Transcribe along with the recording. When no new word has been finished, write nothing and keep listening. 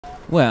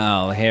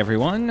Well, hey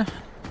everyone,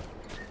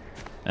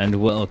 and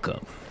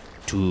welcome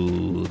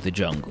to the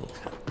jungle.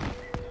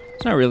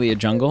 It's not really a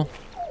jungle.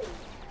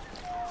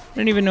 I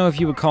don't even know if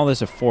you would call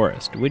this a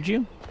forest, would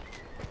you?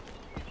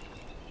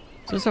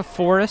 Is this a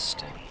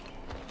forest?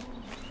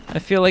 I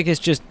feel like it's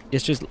just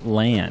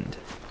land.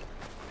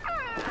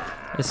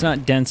 It's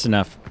not dense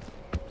enough,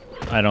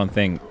 I don't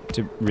think,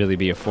 to really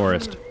be a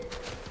forest.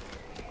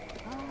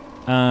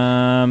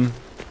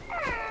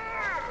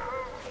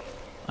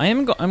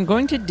 I'm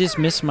going to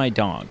dismiss my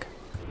dog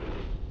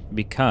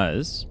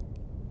because,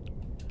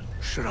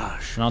 and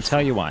I'll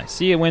tell you why.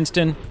 See you,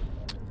 Winston.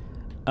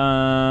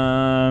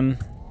 I'm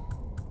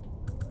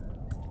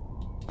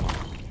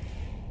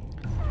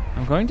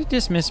going to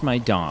dismiss my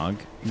dog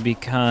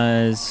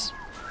because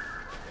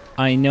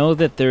I know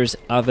that there's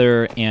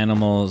other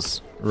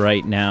animals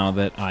right now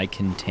that I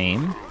can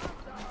tame.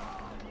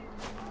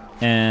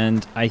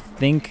 And I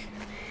think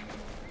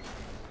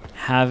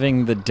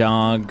having the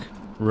dog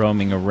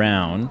roaming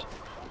around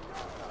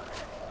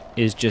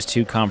is just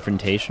too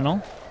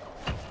confrontational.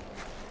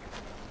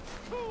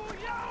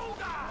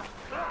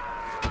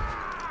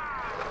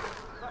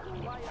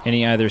 And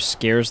he either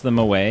scares them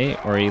away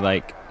or he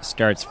like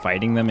starts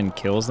fighting them and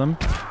kills them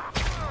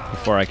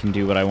before I can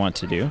do what I want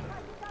to do.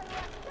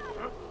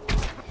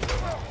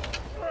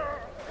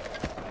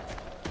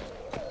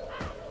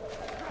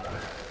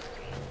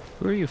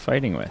 Who are you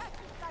fighting with?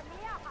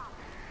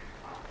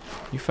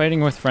 You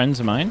fighting with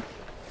friends of mine?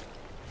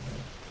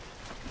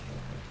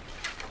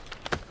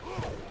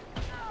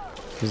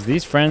 Because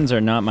these friends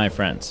are not my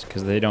friends,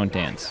 because they don't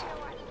dance.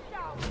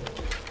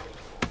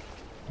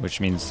 Which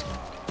means,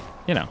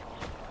 you know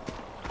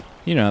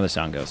how the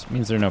song goes. It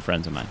means they're no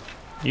friends of mine.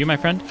 Are you my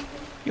friend?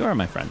 You are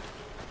my friend.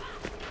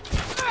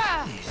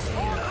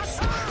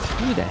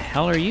 Who the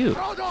hell are you?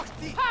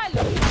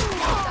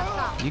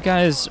 You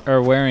guys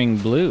are wearing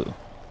blue.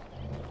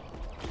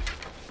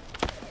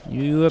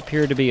 You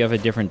appear to be of a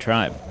different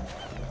tribe.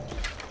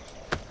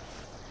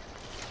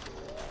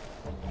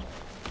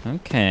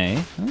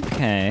 Okay,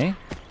 okay.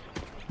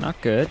 Not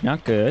good,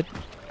 not good.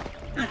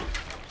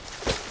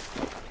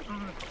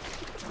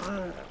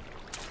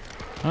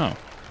 Oh.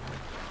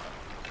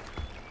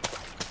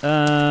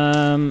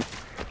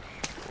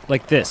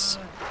 Like this.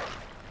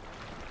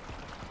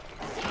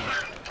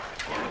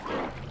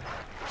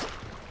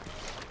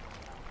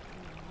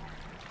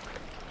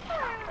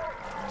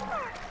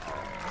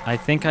 I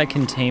think I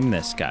can tame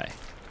this guy.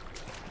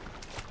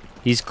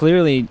 He's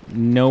clearly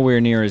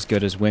nowhere near as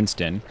good as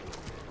Winston.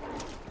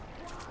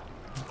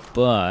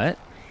 But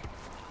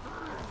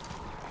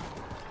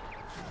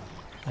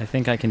I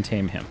think I can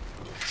tame him.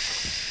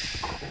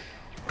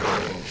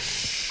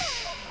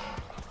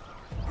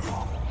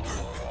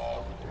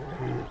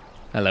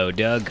 Hello,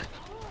 Doug.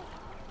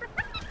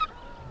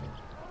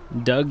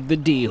 Doug the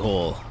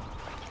D-hole.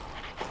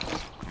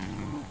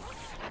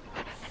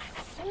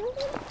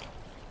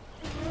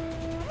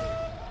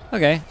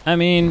 Okay, I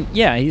mean,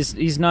 yeah,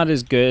 he's not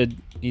as good.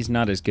 He's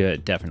not as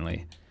good,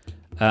 definitely.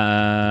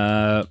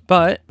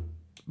 But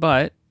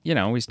you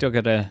know, we still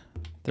gotta.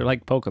 They're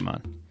like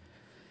Pokemon.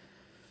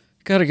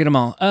 Gotta get them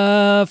all.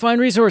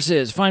 Find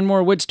resources. Find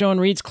more woodstone,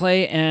 reeds,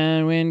 clay,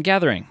 and when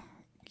gathering.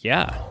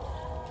 Yeah.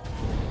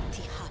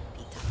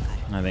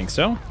 I think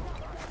so.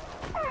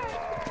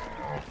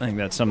 I think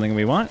that's something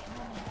we want.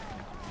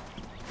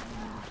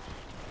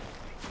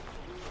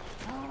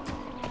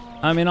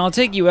 I mean, I'll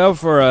take you out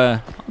for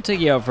a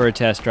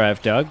test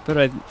drive, Doug, but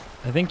I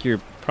think you're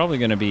probably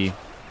going to be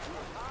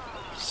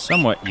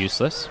somewhat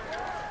useless.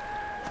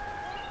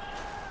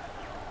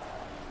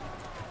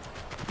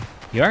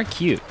 You are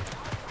cute.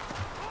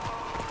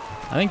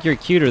 I think you're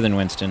cuter than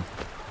Winston.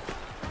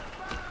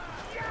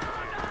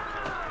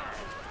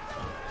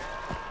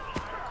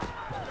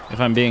 If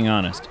I'm being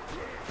honest.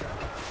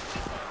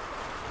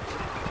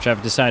 Which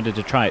I've decided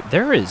to try.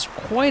 There is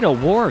quite a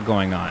war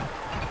going on.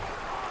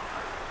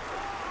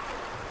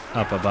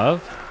 Up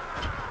above.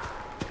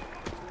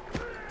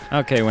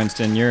 Okay,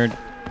 Winston, you're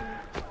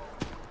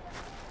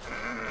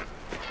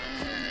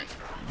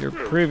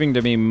proving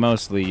to be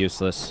mostly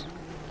useless.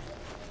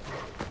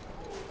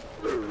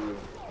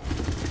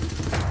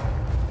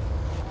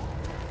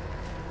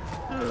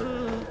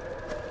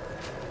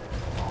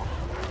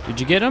 Did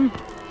you get him?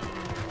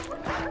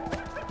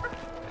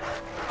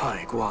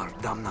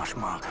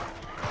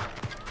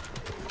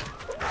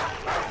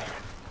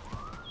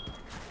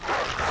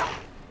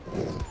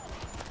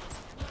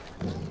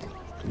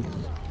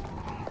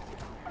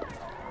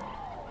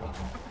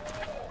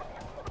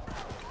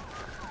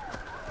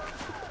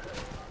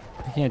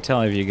 I can't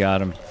tell if you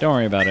got him. Don't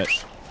worry about it.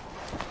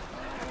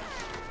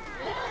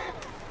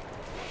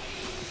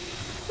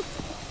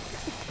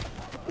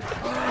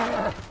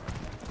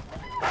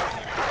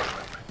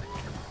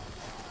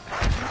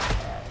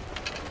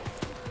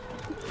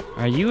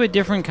 Are you a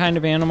different kind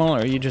of animal, or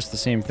are you just the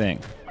same thing?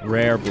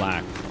 Rare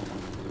black.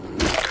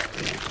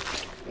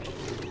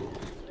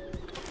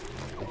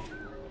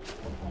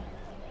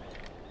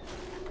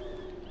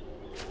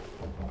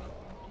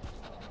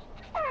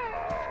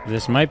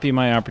 This might be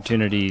my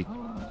opportunity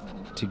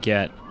to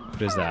get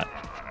What is that?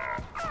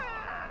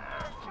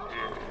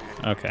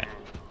 Okay.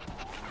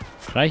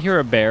 Did I hear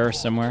a bear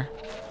somewhere?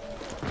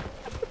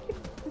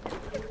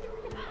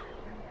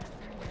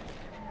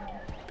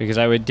 Because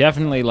I would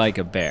definitely like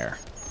a bear.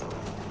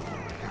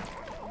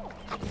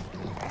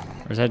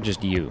 Or is that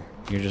just you?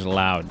 You're just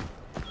loud.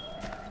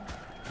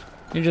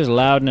 You're just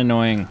loud and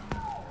annoying.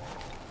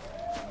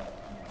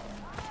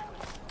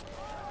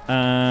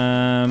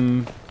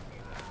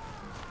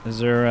 Is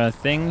there a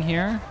thing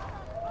here?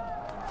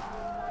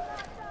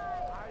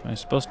 Am I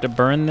supposed to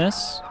burn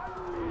this?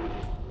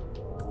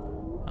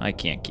 I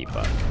can't keep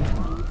up.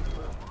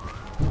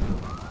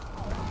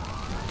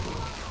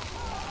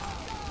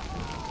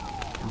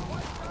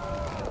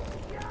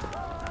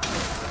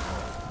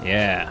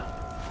 Yeah.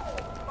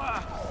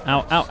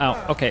 Ow, ow,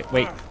 ow. Okay,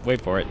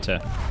 wait for it to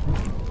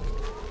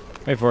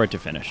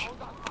finish.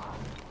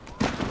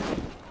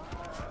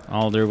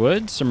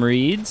 Alderwood, some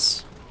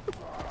reeds.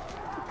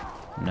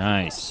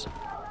 Nice.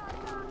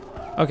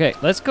 Okay,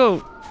 let's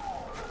go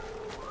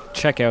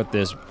check out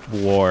this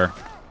war.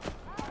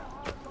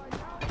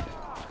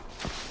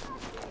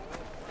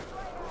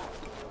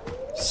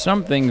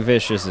 Something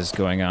vicious is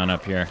going on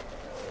up here.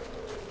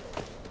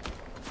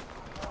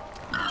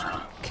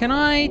 Can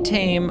I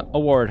tame a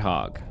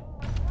warthog?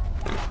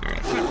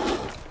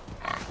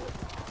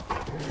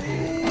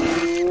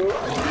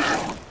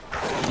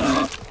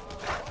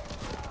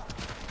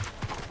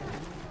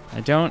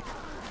 I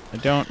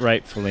don't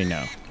rightfully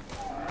know.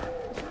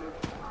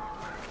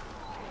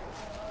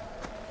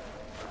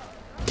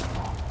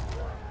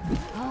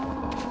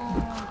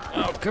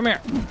 Oh, come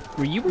here.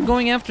 Were you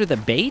going after the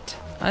bait?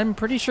 I'm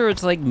pretty sure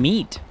it's like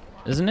meat,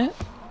 isn't it?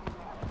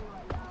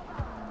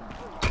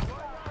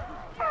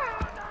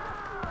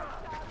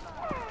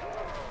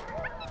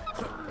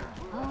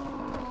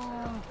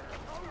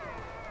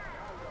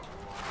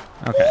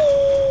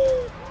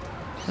 Okay.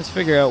 Let's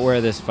figure out where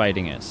this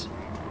fighting is.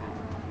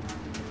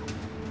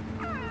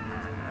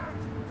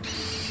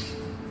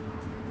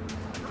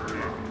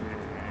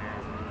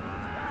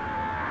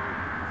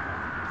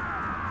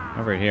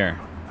 Over here.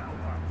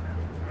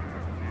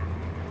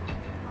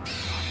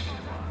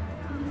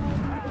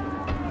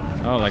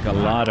 Oh, like a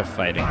lot of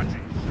fighting.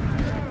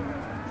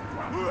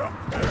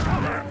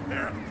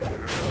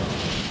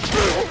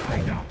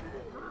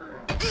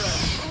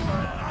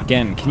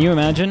 Again, can you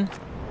imagine?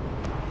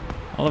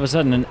 All of a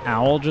sudden an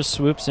owl just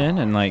swoops in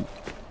and like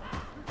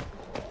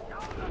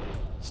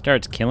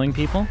starts killing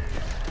people?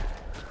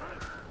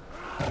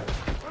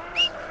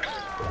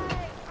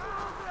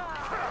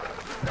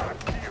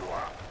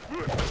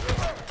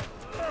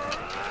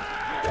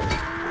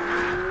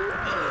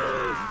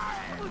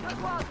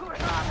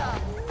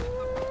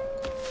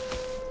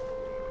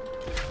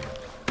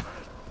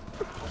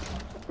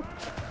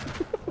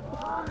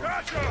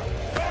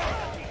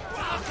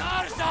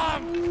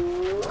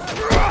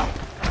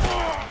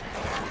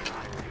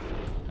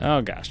 Oh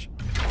gosh.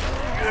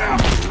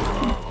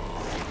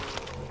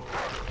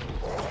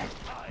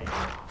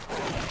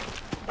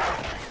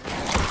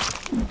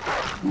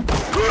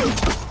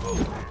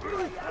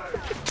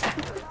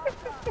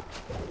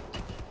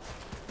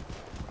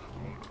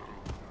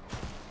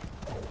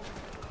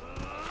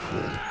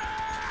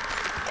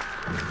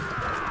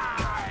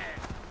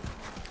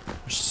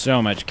 There's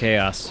so much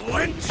chaos.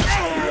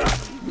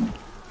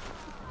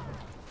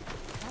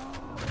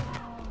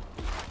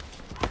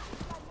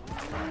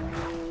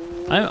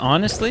 I'm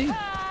honestly,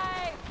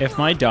 if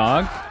my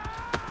dog,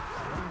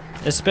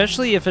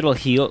 especially if it'll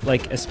heal,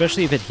 like,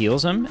 especially if it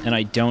heals him and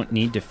I don't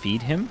need to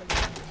feed him,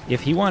 if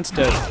he wants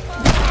to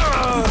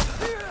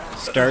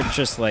start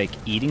just, like,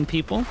 eating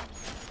people,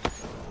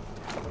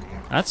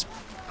 that's,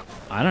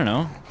 I don't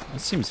know, that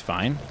seems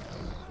fine.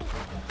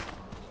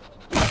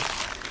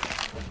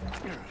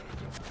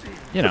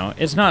 You know,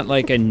 it's not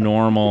like a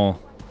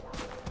normal,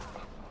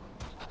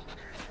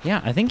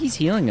 yeah, I think he's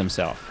healing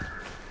himself.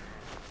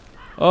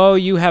 Oh,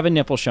 you have a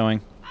nipple showing.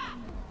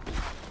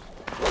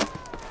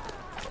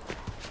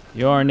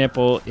 Your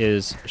nipple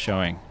is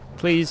showing.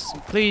 Please,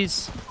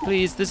 please,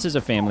 please, this is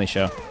a family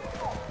show.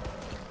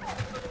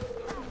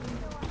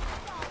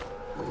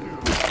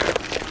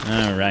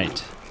 All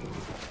right.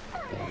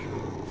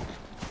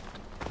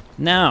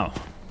 Now,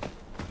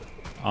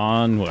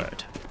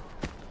 onward.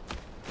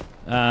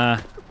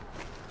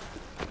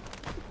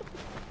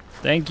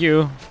 Thank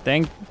you.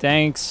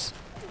 Thanks.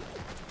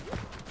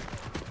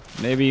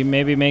 Maybe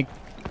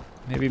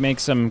make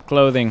some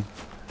clothing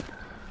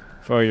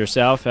for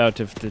yourself out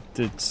of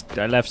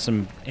I left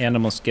some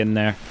animal skin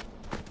there.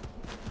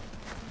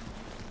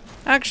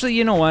 Actually,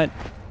 you know what?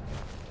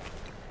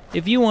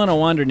 If you want to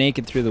wander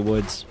naked through the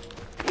woods,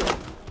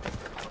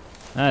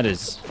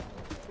 that's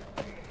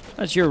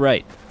your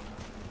right.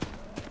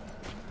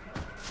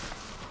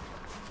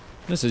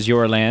 This is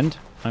your land.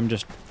 I'm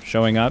just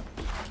showing up,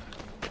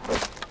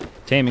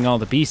 taming all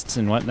the beasts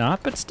and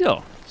whatnot, but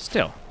still,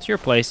 it's your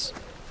place.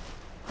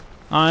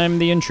 I'm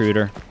the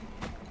intruder.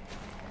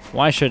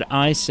 Why should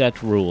I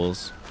set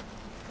rules?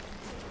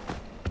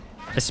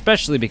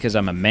 Especially because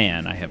I'm a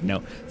man. I have no...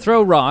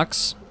 Throw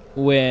rocks.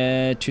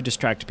 where to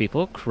distract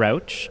people,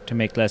 crouch to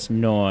make less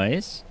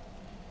noise.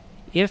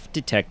 If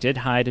detected,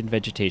 hide in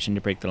vegetation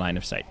to break the line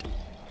of sight.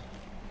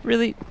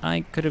 Really,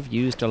 I could have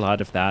used a lot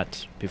of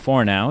that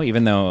before now,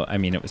 even though, I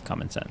mean, it was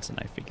common sense and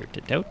I figured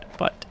it out,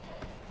 but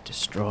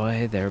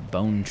destroy their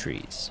bone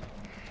trees.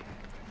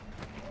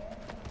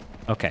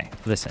 Okay,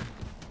 listen.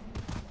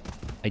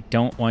 I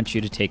don't want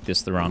you to take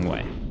this the wrong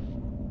way.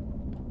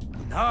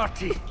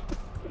 Naughty.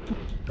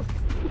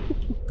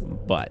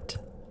 But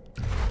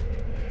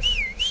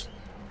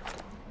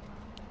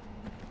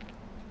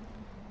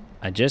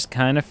I just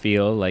kind of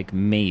feel like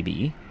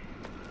maybe,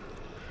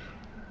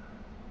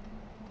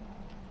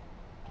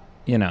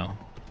 you know,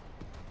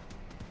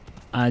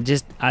 I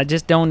just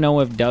don't know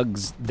if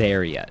Doug's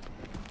there yet.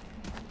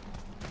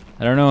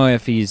 I don't know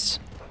if he's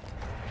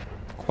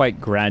quite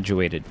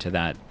graduated to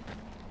that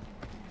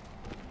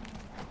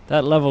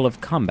level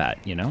of combat,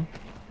 you know?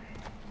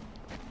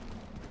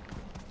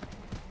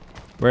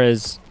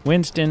 Whereas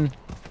Winston,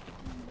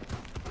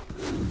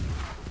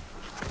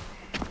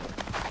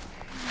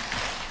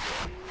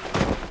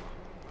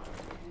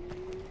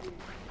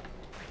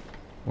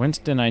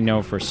 I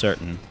know for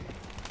certain.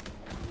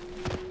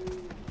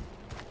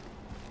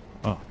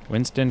 Oh,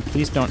 Winston,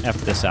 please don't F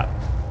this up.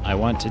 I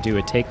want to do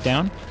a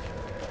takedown.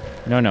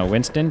 No,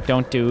 Winston,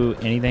 don't do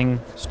anything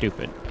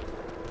stupid.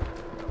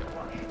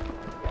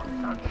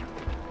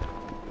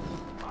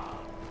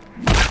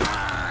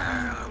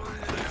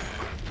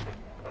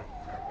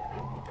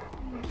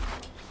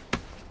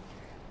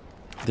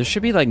 There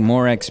should be like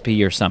more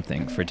XP or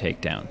something for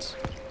takedowns.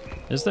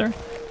 Is there?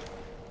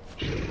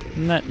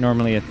 Isn't that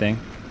normally a thing?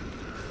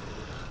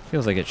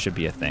 Feels like it should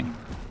be a thing.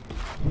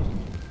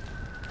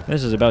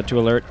 This is about to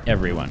alert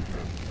everyone.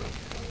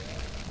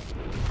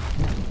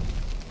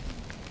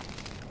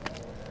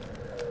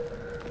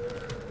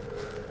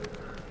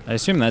 I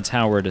assume that's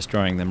how we're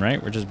destroying them,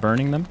 right? We're just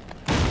burning them?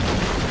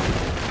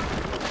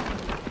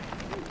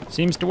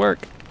 Seems to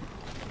work.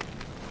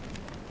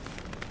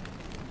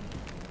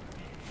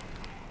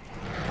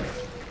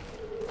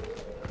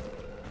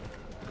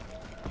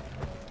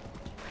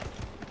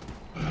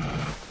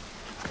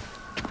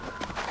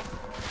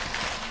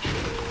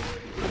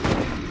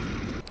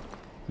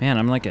 Man,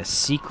 I'm like a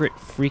secret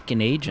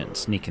freaking agent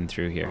sneaking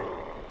through here.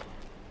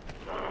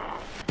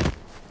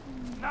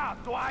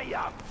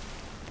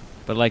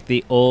 But like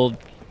the old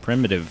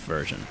primitive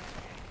version.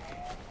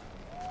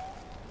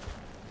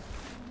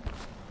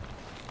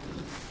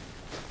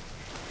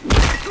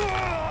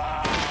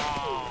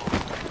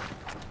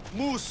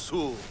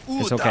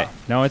 It's okay.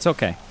 No, it's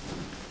okay.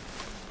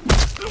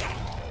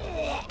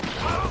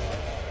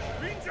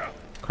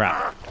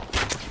 Crap.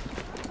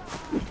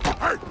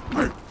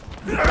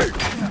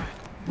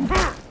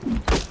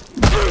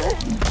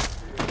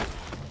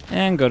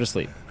 And go to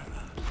sleep.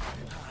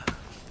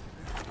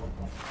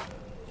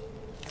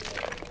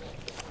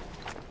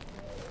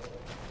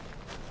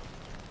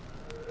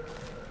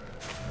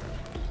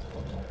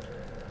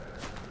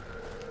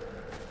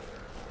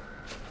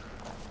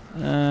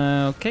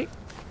 Okay.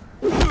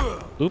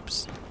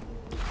 Oops.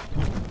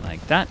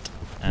 Like that.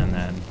 And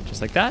then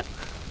just like that.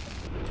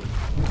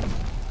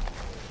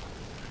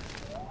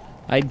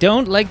 I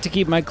don't like to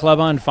keep my club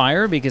on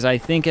fire because I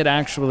think it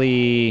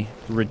actually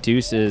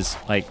reduces,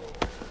 like,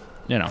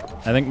 you know,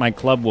 I think my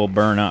club will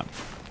burn up.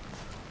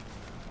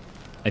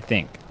 I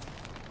think.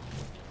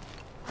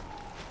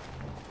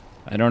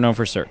 I don't know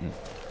for certain.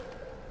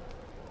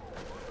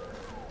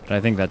 But I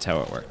think that's how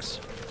it works.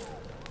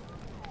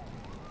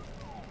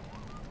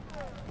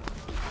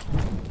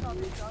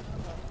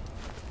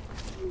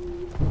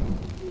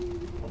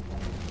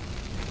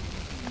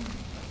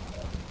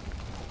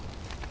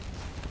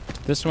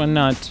 This one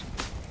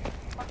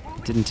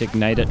didn't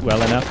ignite it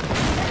well enough.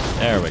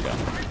 There we go.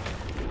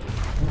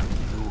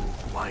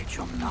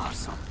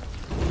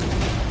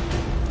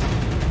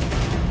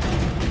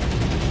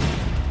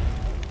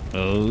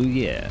 Oh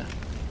yeah.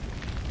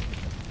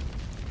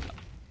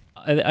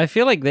 I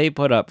feel like they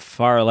put up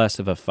far less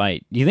of a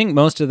fight. Do you think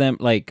most of them,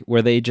 like,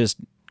 were they just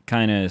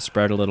kind of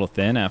spread a little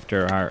thin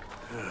after our...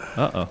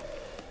 Uh-oh.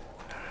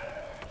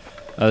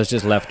 That was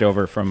just left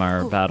over from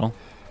our battle.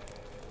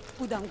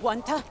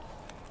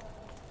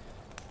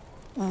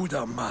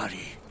 Uda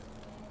Mari.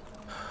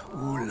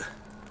 Ul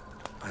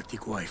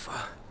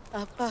Atiguaifa.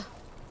 Apa.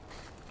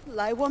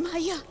 Laiwa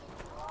Maya.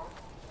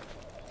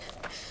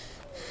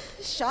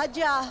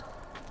 Shaja.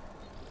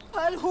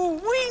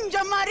 Alhu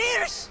Winja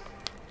Marirs.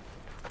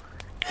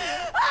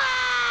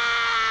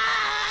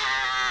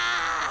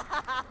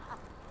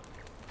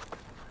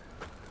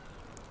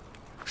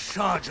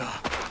 Shaja.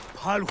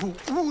 Palhu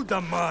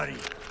Uda Mari.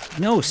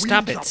 No,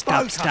 stop it.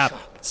 Stop.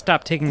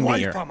 Stop taking me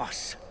here.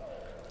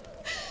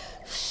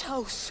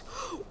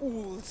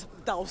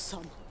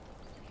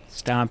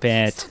 Stop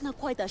it.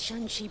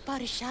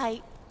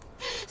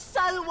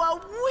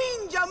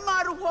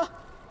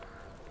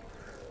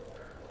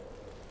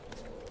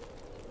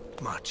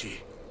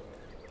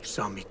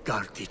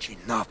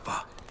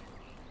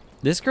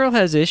 This girl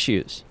has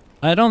issues.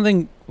 I don't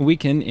think we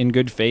can, in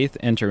good faith,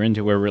 enter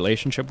into a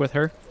relationship with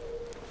her.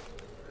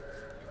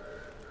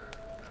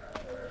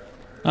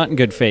 Not in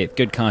good faith,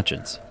 good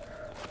conscience.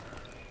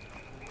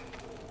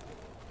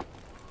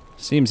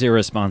 Seems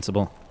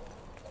irresponsible.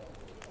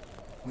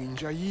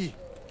 Winjai.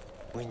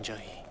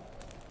 Winjai.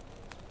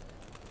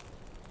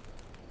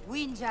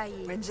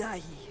 Winjai.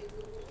 Winjai.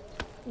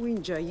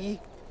 Winjai.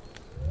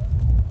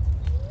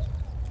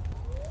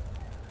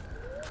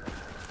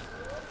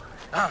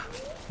 What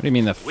do you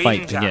mean the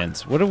fight Winja.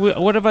 begins?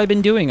 What have I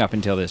been doing up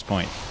until this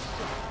point?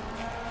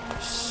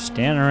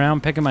 Standing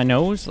around picking my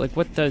nose? Like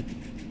what the...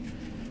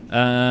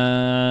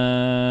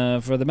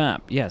 for the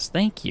map. Yes,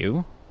 thank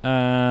you.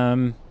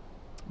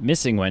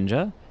 Missing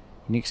Wenja.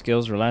 Unique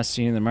skills were last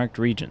seen in the marked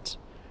regions.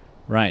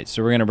 Right,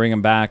 so we're going to bring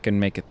them back and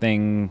make a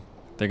thing.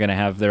 They're going to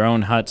have their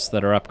own huts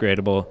that are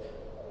upgradable.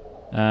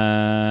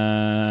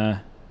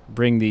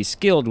 Bring the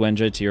skilled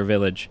Wenja to your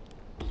village.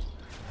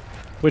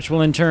 Which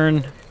will in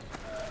turn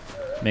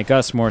make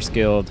us more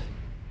skilled.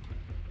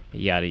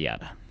 Yada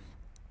yada.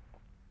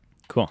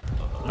 Cool.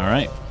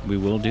 Alright, we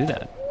will do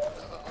that.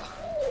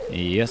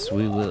 Yes,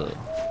 we will.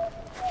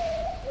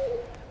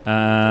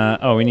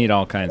 Oh, we need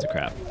all kinds of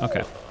crap.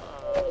 Okay.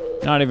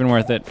 Not even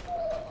worth it.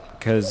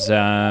 Because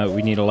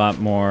we need a lot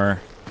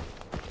more.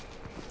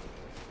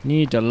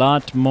 Need a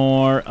lot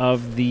more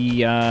of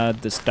the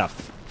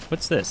stuff.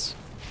 What's this?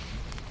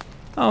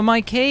 Oh,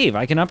 my cave.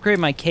 I can upgrade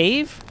my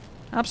cave?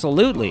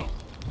 Absolutely.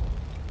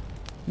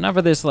 Enough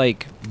of this,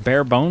 like,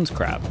 bare bones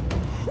crap.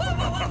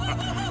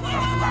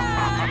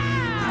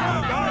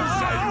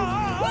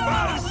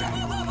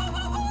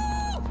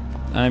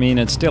 I mean,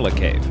 it's still a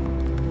cave.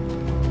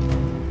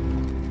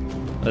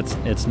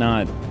 It's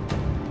not...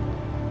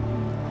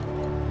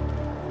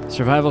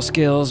 Survival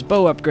skills,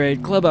 bow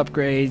upgrade, club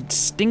upgrade,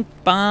 sting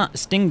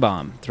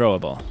bomb,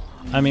 throwable.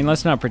 I mean,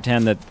 let's not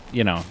pretend that,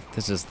 you know,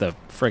 this is the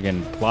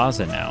friggin'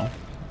 plaza now.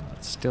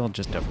 It's still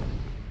just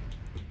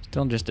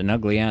an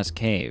ugly ass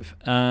cave.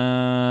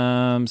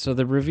 So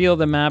the reveal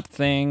the map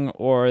thing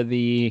or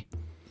the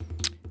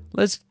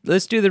let's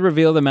do the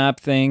reveal the map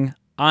thing.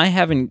 I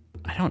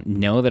don't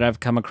know that I've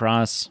come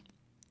across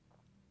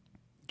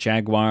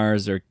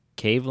jaguars or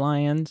cave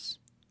lions.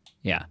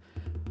 Yeah.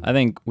 I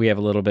think we have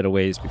a little bit of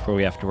ways before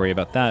we have to worry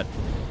about that.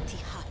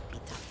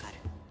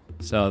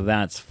 So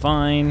that's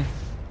fine.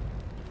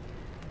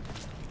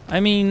 I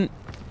mean,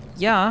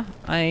 yeah,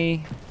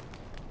 okay.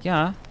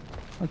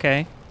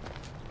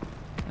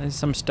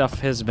 Some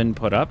stuff has been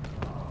put up,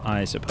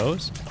 I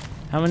suppose.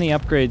 How many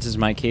upgrades is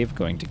my cave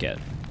going to get?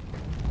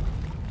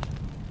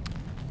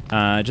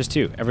 Just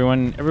 2.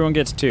 Everyone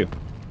gets 2.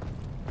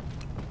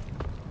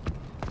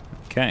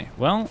 Okay,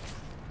 well,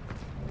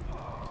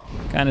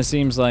 kind of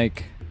seems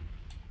like,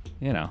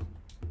 you know,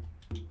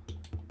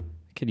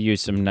 could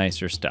use some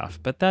nicer stuff,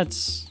 but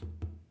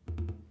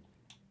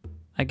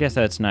I guess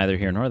that's neither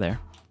here nor there.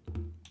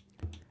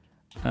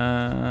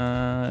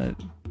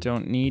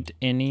 Don't need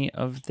any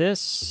of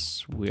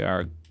this. We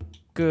are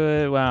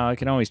good. Wow, I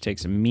can always take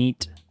some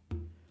meat.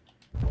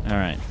 All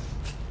right.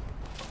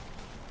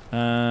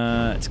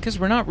 It's because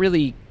we're not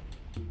really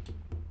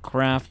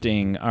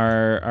crafting.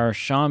 Our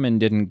shaman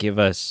didn't give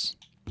us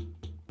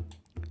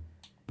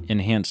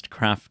enhanced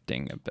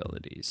crafting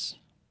abilities.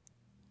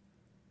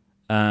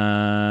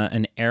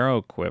 An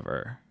arrow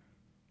quiver.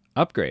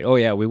 Upgrade. Oh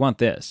yeah, we want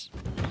this.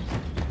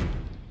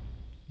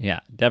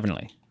 Yeah,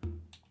 definitely.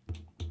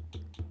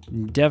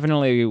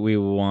 Definitely we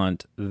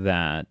want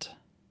that.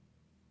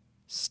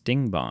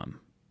 Sting bomb.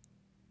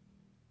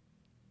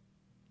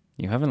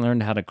 You haven't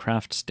learned how to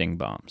craft sting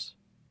bombs.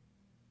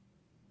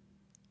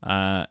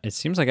 It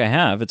seems like I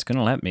have. It's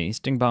gonna let me.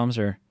 Sting bombs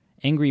are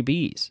angry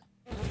bees.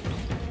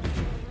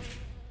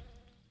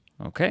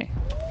 Okay.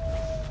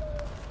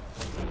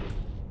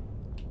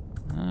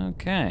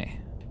 Okay.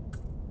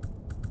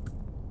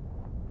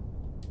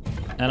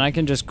 And I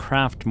can just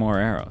craft more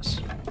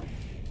arrows.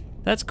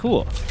 That's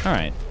cool. All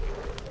right.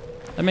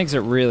 That makes it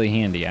really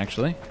handy,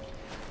 actually.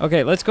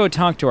 Okay, let's go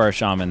talk to our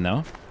shaman,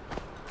 though.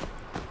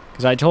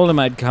 Because I told him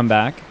I'd come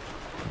back.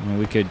 And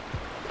we could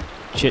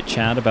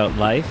chit-chat about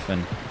life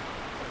and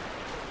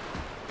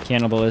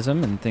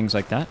cannibalism and things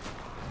like that.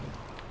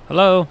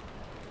 Hello?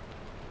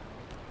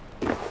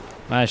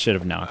 I should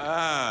have knocked.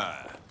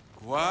 Ah,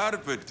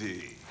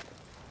 Guarpati.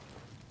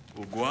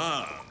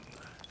 Uguan.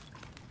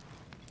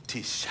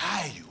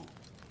 Tishayu.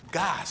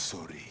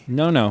 Gasori.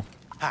 No.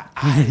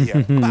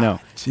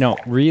 No,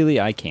 really,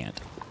 I can't.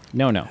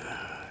 No.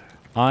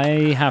 I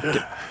have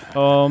to...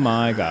 Oh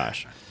my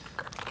gosh.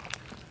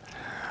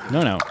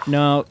 No.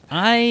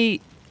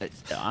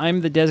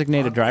 I'm the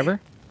designated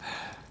driver.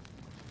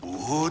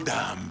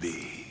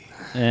 Udambi.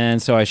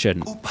 And so I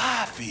shouldn't.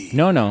 Upafi.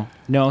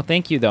 No,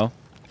 thank you, though.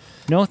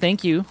 No,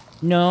 thank you.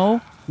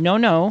 No,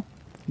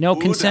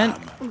 consent.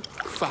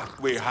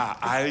 Fakwe ha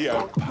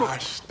aya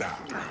pasta.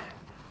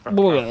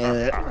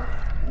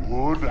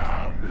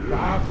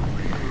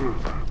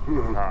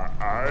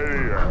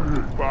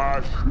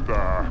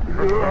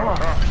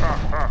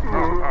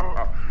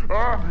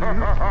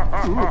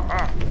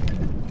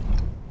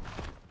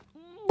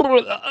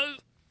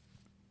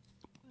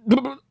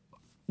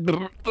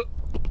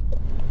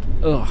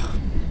 Ugh.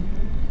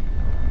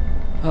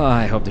 Oh,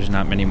 I hope there's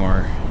not many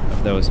more of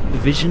off those.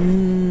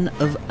 Vision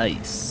of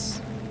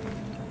ice.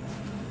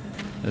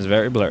 It's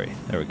very blurry.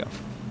 There we go.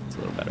 It's a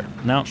little better.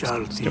 No,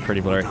 still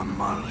pretty blurry.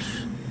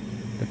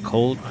 The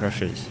cold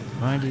crushes.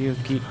 Why do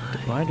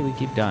we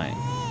keep dying?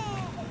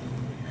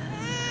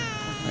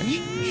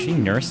 Is she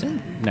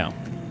nursing? No.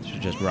 She's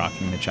just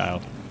rocking the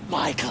child.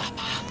 My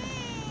clapper.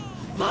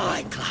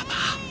 My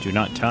clapper. Do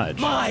not touch.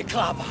 My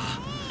clapper.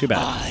 Too bad.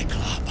 My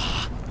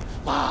clapper.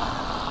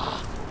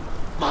 My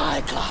clapper.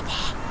 My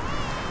clapper.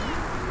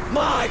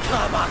 My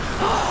clapper.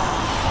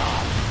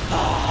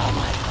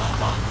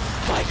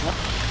 My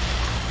clapper.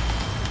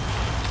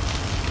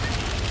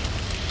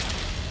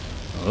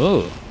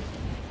 Oh.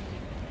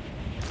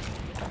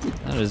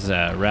 That is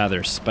a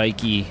rather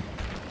spiky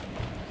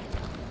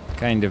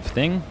kind of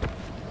thing.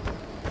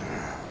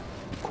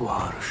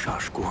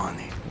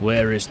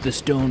 Where is the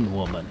stone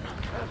woman?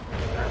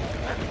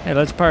 Hey,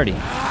 let's party.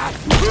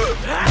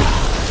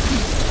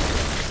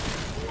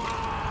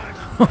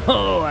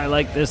 Oh, I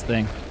like this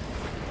thing.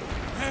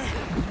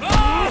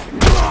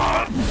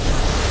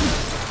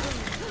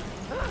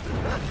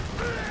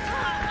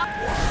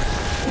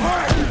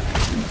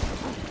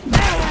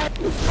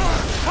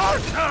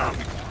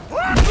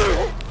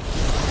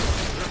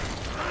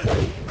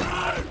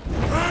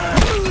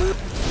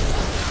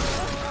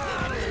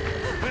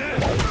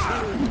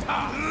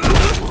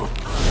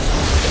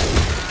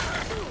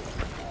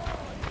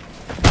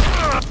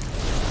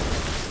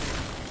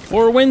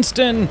 For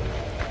Winston!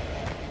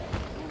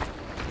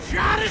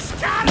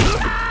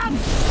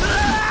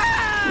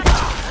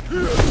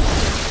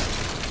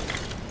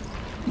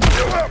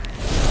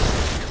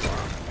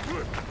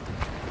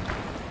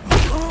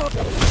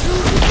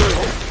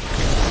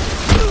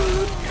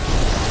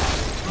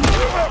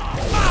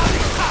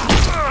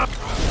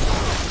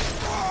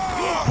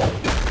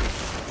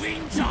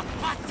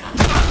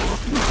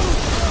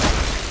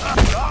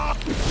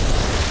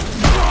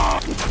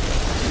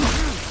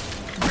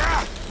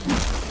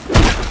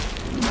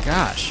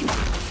 Gosh.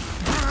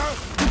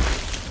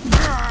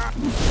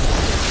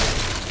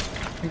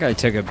 That guy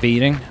took a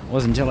beating. It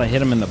wasn't until I hit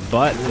him in the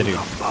butt that he...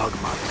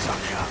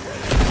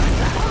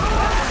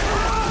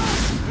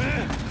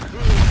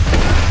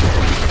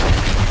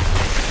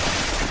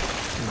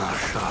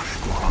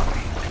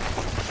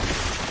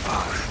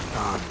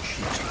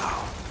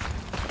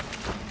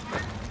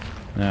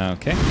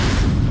 Okay.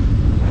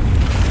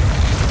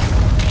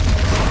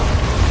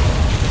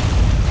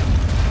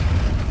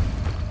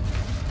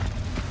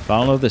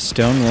 Follow the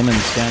stone woman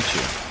statue.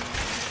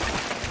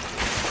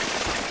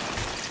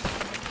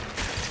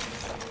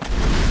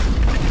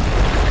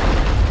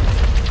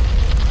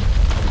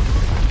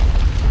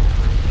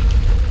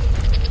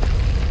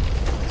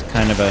 It's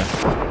kind of a...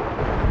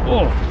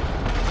 Oh!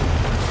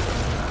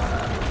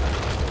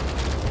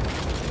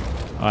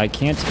 Oh, I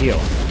can't heal.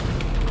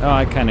 Oh,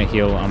 I kind of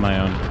heal on my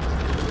own.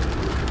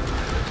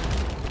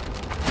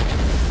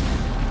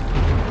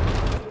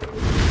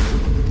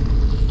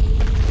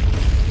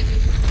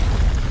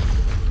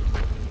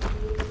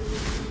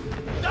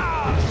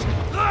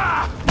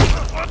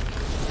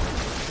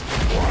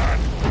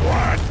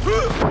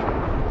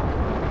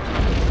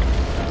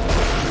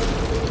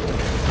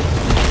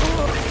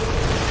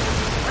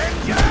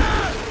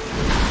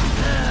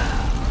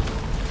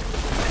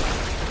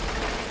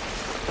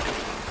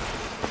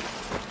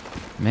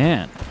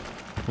 Man,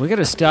 we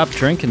gotta stop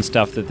drinking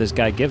stuff that this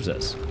guy gives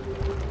us.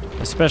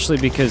 Especially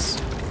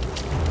because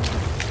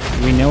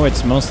we know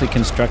it's mostly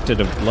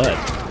constructed of blood.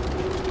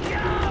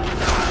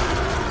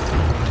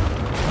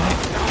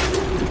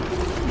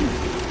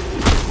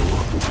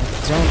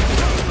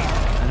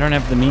 I don't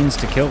have the means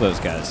to kill those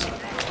guys.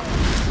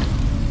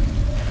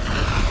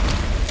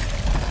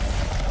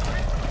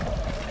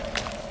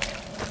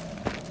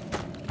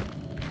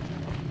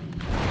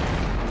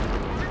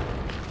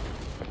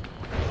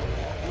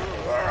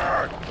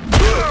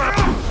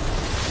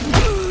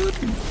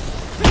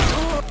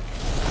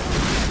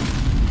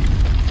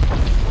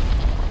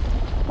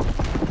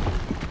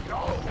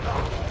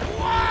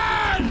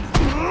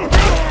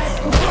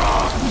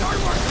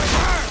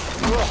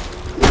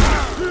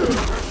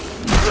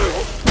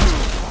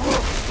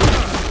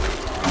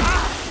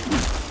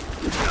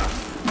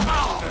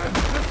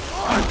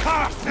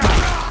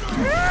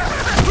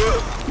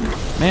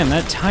 Man,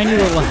 that tiny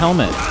little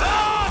helmet.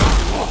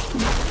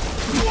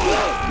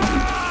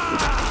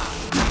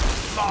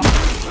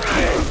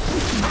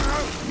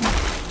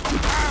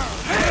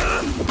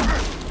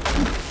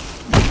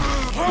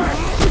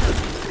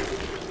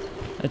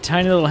 A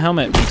tiny little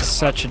helmet makes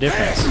such a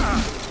difference.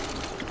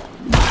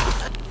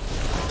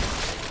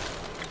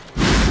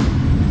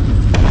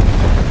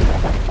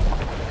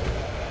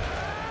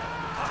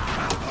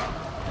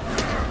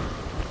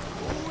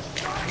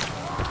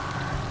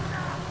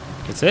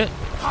 That's it?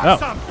 Oh,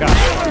 gosh.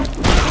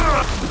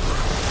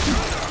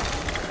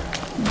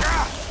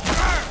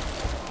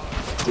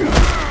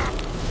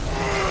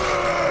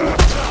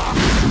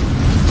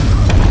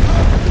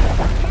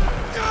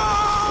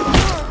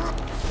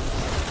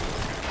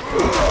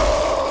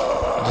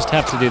 I just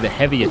have to do the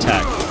heavy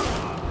attack.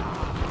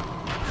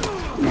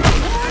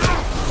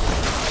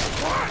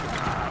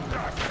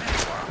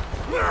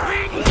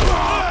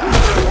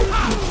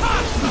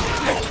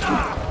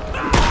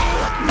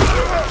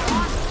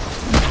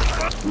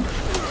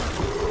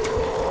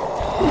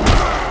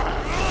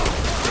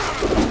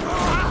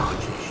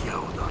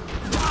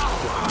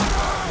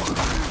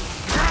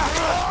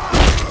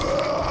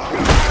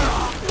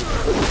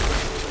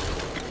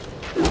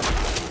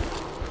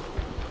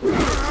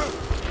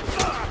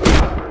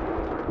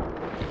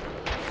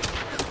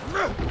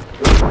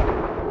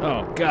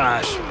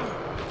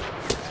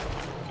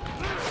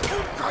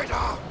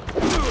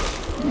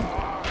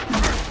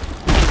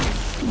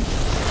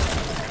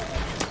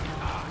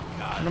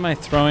 What am I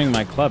throwing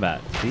my club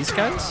at? These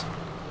guys?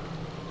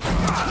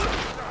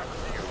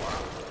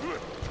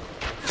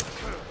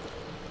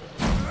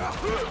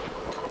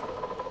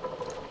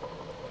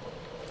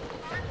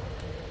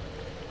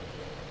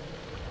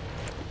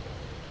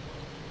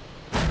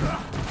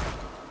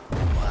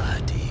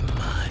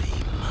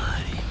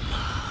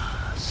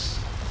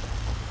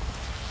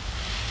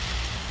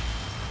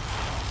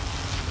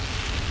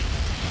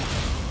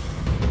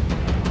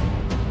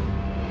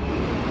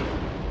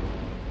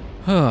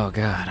 Oh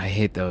god, I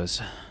hate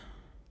those.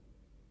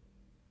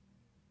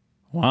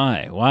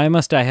 Why? Why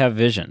must I have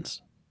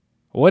visions?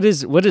 What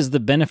is the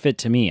benefit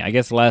to me? I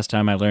guess last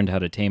time I learned how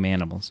to tame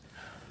animals.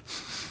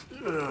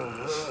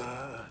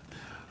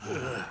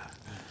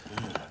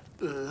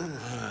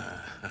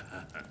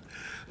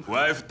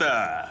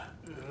 Wifta.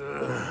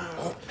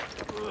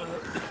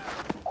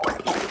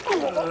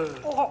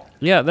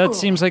 Yeah, that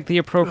seems like the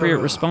appropriate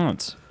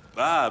response.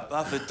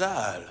 Ba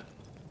fatal.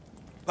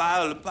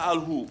 Pal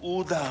hu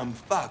udam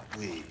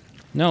fakwi.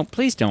 No,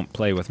 please don't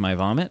play with my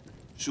vomit.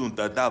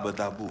 Shunta daba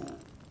dabu.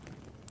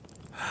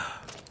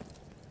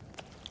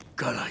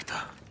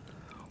 Galaita.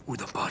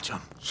 Udapacham.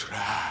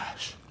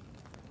 Shrash.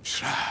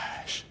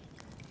 Shrash.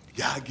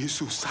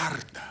 Yagisu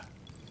sarta.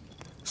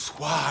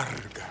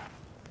 Swarga.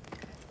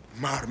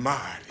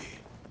 Marmari.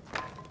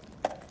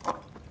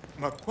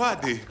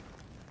 Makwadi.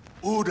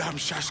 Udam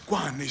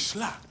shashkwani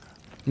slak.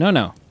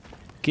 No.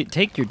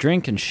 Take your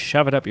drink and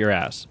shove it up your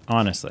ass,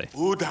 honestly.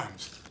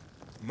 Udams.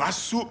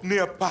 Masup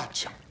near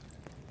pacham.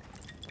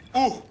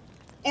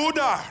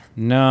 Udar.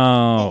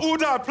 No.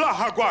 Udar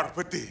plaha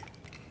guarpati.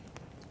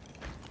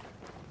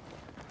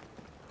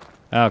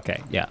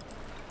 Okay, yeah.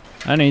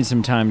 I need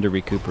some time to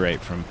recuperate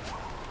from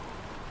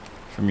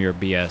your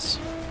BS.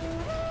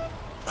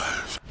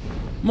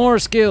 More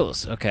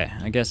skills. Okay,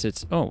 I guess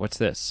it's... Oh, what's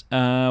this?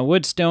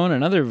 Woodstone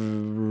and other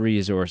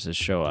resources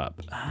show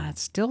up. It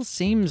still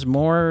seems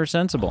more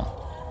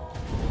sensible.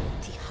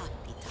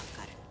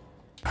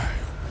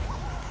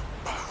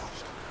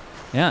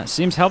 Yeah, it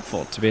seems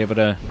helpful to be able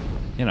to,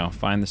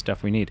 find the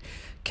stuff we need.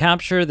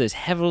 Capture this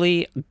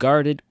heavily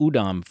guarded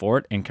Udam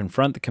fort and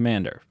confront the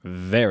commander.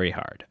 Very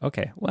hard.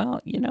 Okay,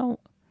 well,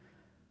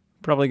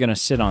 probably going to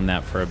sit on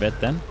that for a bit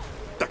then.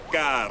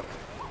 Takar.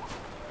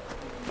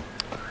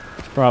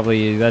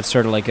 That's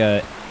sort of like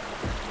a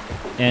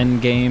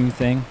end game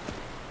thing.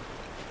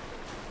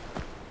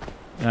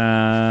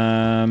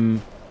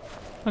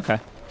 Okay.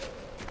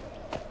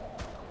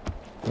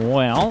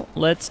 Well,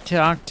 let's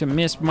talk to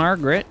Miss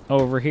Margaret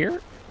over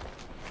here.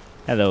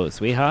 Hello,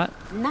 sweetheart.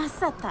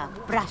 Nasata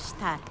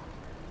brashtar.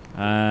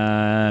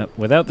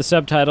 Without the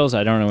subtitles,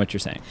 I don't know what you're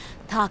saying.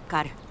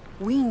 Takar.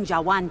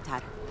 Winja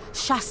wantar.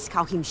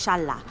 Shaskau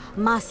himshalla.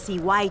 Masi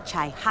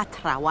waichai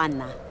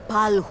hatrawana.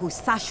 Palhu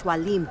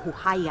sashwalim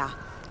huhaya.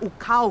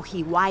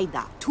 Ukauhi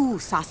waida. Tu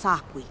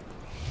sasakwi.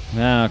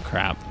 Oh,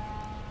 crap.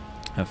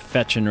 A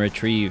fetch and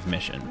retrieve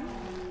mission.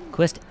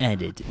 Quest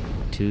added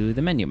to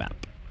the menu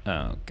map.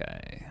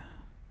 Okay.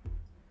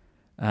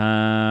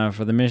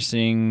 For the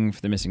missing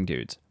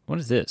dudes. What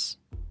is this?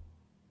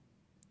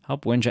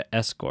 Help Wenja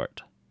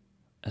escort.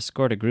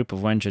 Escort a group of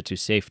Wenja to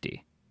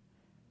safety.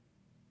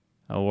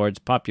 Awards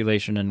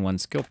population and 1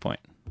 skill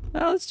point.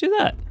 Well, let's do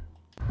that.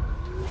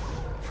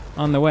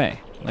 On the way.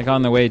 Like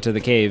on the way to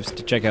the caves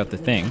to check out the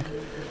thing.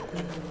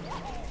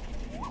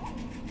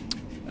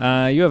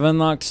 You have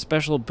unlocked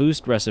special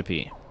boost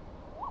recipe.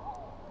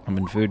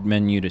 Open food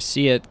menu to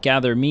see it.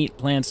 Gather meat,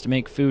 plants to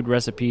make food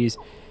recipes.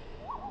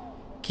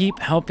 Keep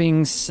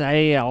helping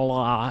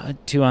Sayala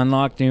to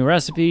unlock new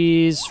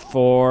recipes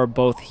for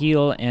both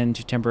heal and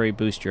to temporarily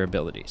boost your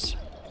abilities.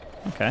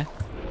 Okay.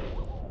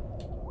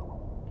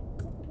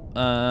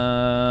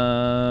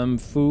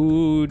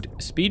 Food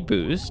speed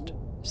boost.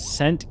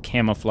 Scent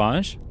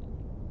camouflage.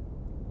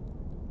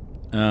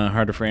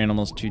 Harder for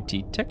animals to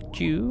detect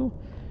you.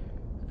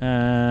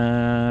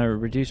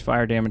 Reduce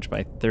fire damage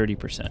by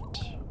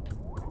 30%.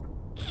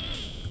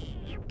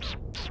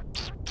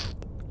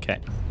 Okay.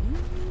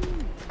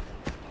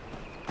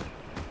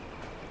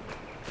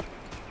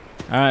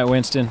 All right,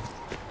 Winston.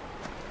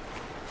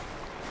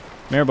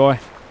 Come here, boy.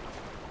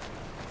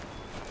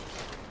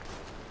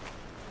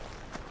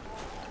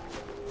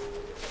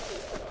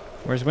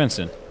 Where's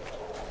Winston?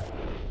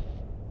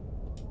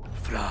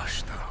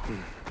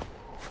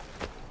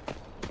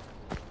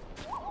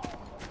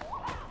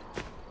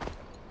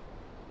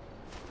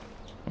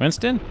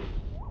 Winston?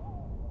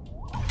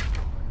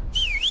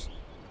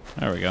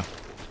 There we go.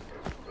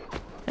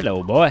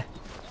 Hello, boy.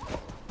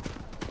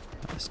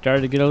 I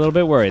started to get a little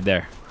bit worried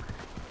there.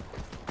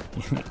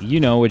 You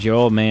know what your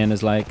old man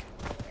is like.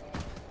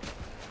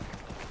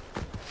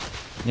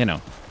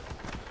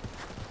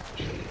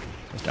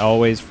 Just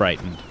always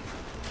frightened.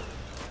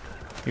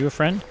 You a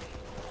friend?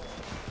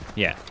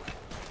 Yeah.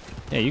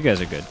 Yeah, you guys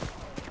are good.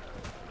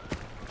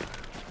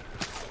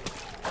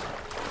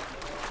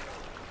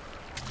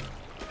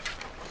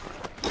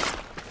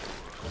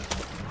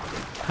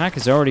 Pack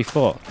is already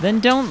full. Then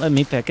don't let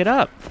me pick it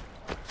up.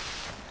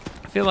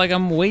 feel like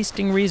I'm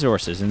wasting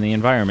resources in the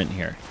environment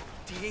here.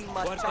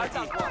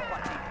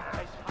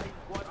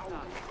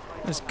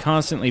 Just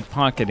constantly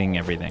pocketing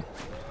everything.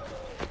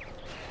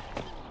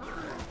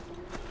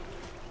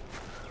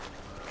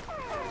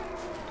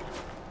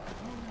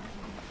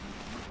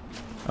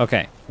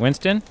 Okay,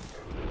 Winston.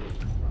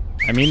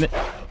 I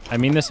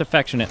mean this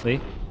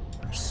affectionately.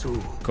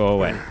 Go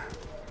away.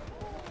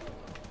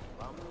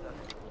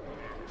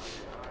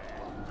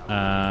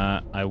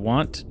 I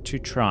want to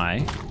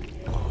try.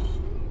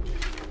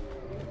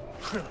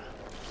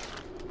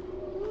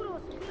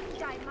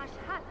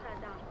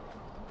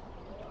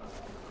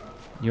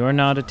 You're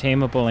not a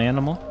tameable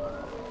animal?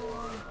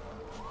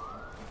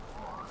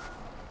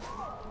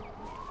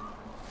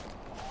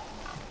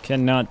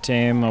 Cannot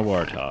tame a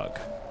warthog.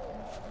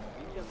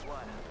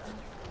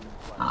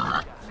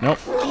 Nope.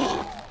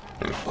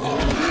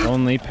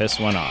 Only piss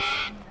one off.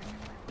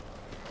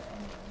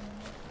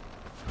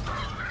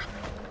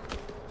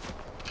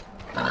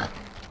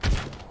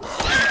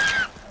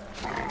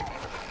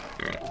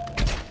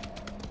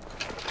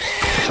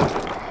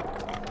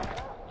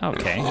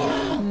 Okay.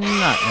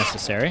 Not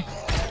necessary.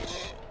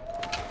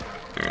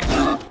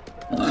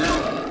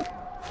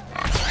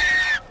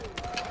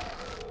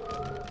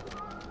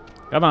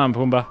 Come on,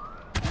 Pumbaa.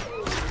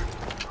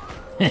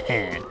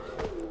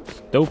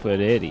 Stupid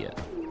idiot.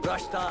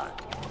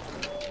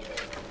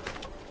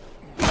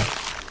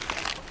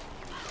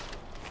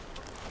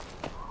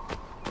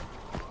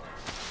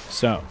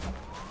 So,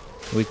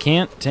 we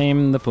can't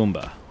tame the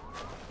Pumbaa.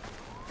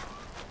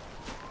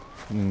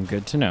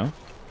 Good to know.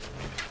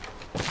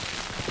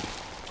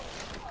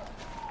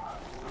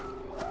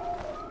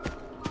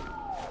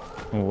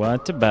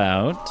 What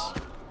about...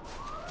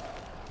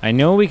 I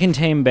know we can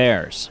tame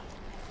bears.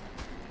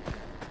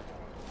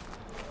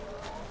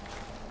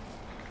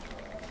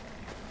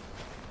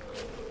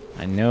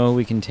 I know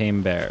we can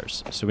tame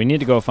bears. So we need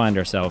to go find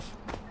ourselves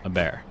a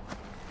bear.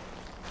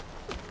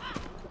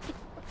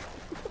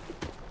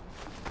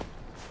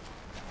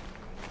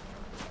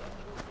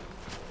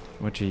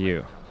 Which are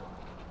you?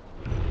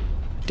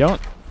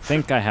 Don't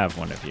think I have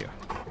one of you.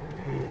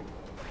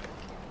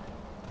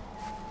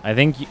 I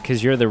think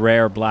because you're the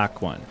rare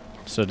black one.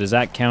 So does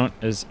that count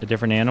as a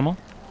different animal?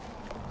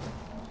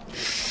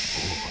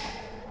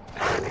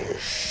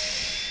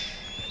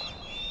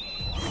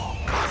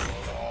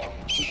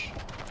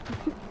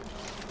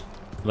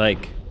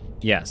 Like,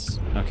 yes.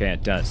 Okay,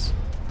 it does.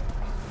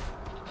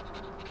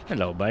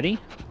 Hello, buddy.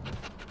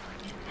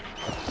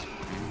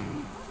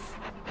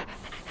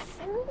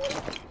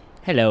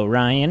 Hello,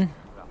 Ryan.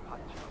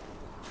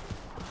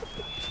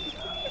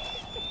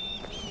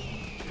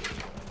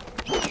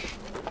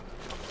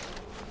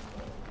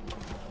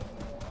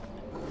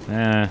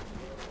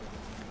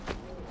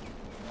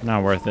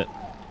 Not worth it.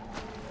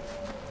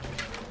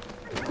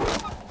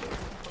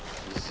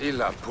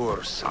 Sila pur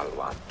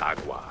salwa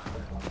tagwa.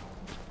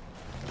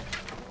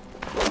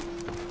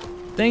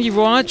 Thank you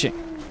for watching.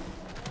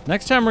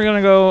 Next time we're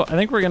gonna go, I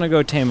think we're gonna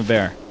go tame a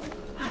bear.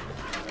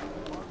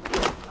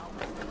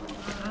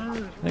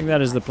 I think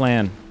that is the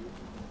plan.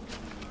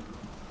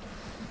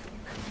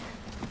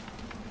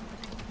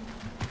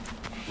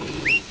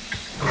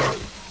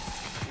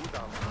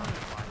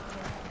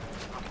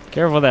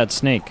 Careful of that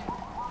snake.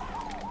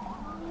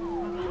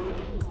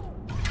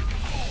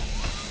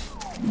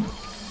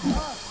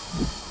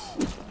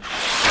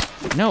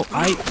 No,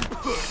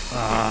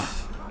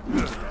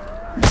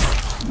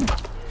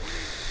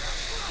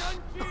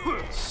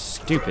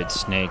 stupid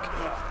snake.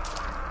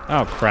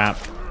 Oh, crap.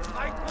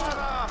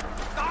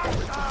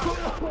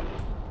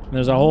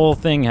 There's a whole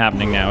thing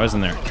happening now,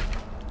 isn't there?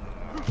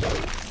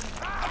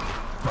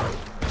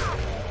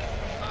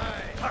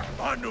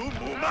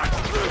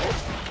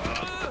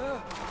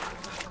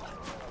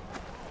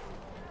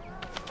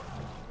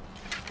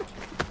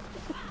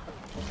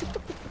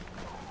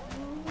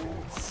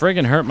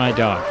 Friggin' hurt my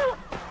dog.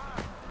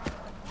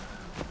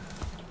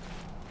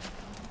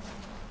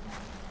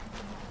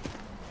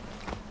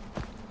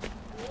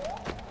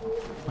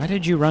 Why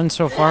did you run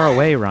so far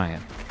away,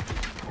 Ryan?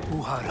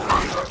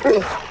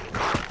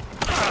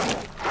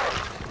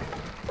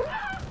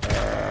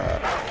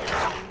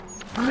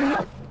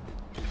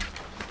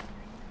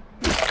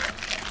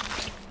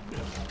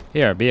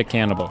 Here, be a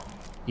cannibal.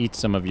 Eat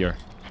some of your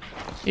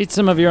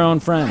own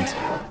friends.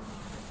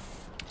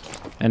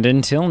 And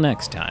until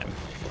next time.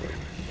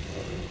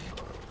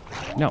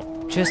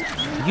 No, just,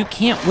 you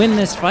can't win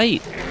this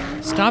fight.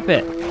 Stop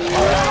it.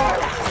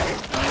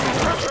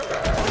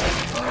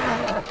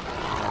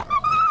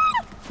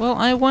 Well,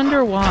 I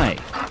wonder why.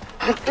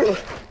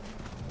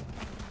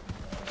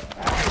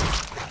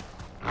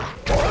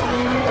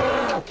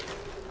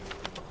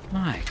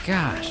 My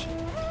gosh.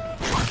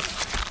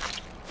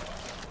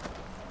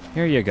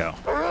 Here you go.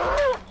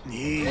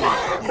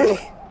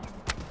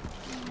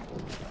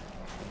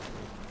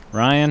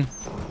 Ryan,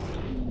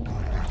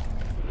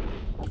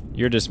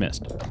 you're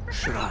dismissed.